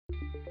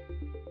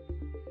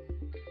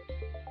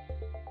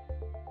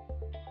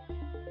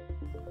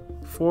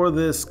For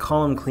this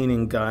column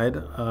cleaning guide,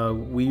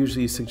 we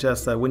usually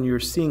suggest that when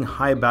you're seeing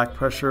high back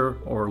pressure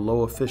or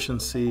low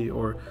efficiency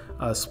or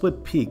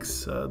split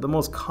peaks, the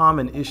most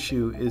common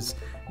issue is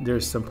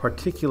there's some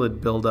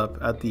particulate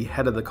buildup at the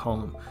head of the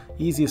column.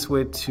 Easiest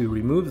way to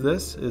remove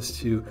this is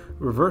to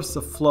reverse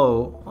the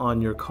flow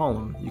on your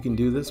column. You can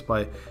do this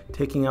by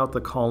taking out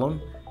the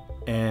column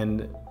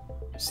and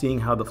seeing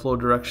how the flow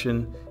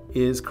direction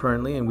is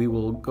currently, and we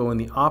will go in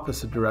the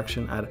opposite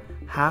direction at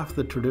half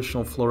the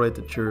traditional flow rate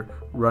that you're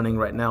running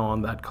right now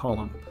on that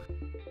column.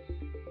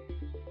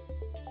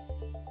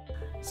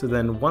 So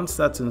then once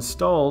that's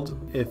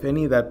installed, if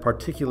any of that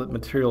particulate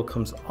material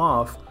comes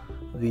off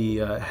the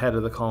head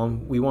of the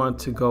column, we want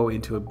it to go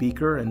into a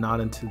beaker and not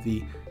into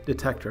the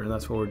detector, and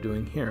that's what we're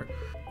doing here.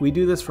 We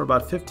do this for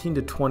about 15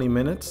 to 20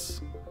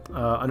 minutes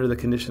under the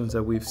conditions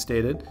that we've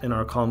stated in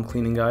our column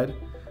cleaning guide.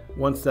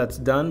 Once that's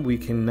done, we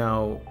can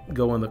now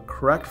go in the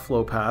correct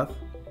flow path,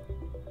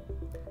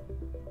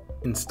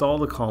 install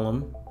the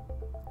column,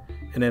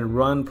 and then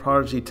run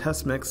Prodigy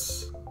Test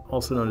Mix,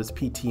 also known as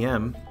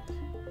PTM,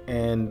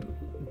 and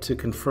to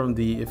confirm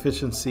the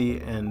efficiency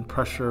and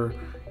pressure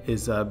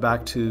is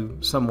back to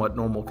somewhat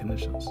normal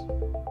conditions.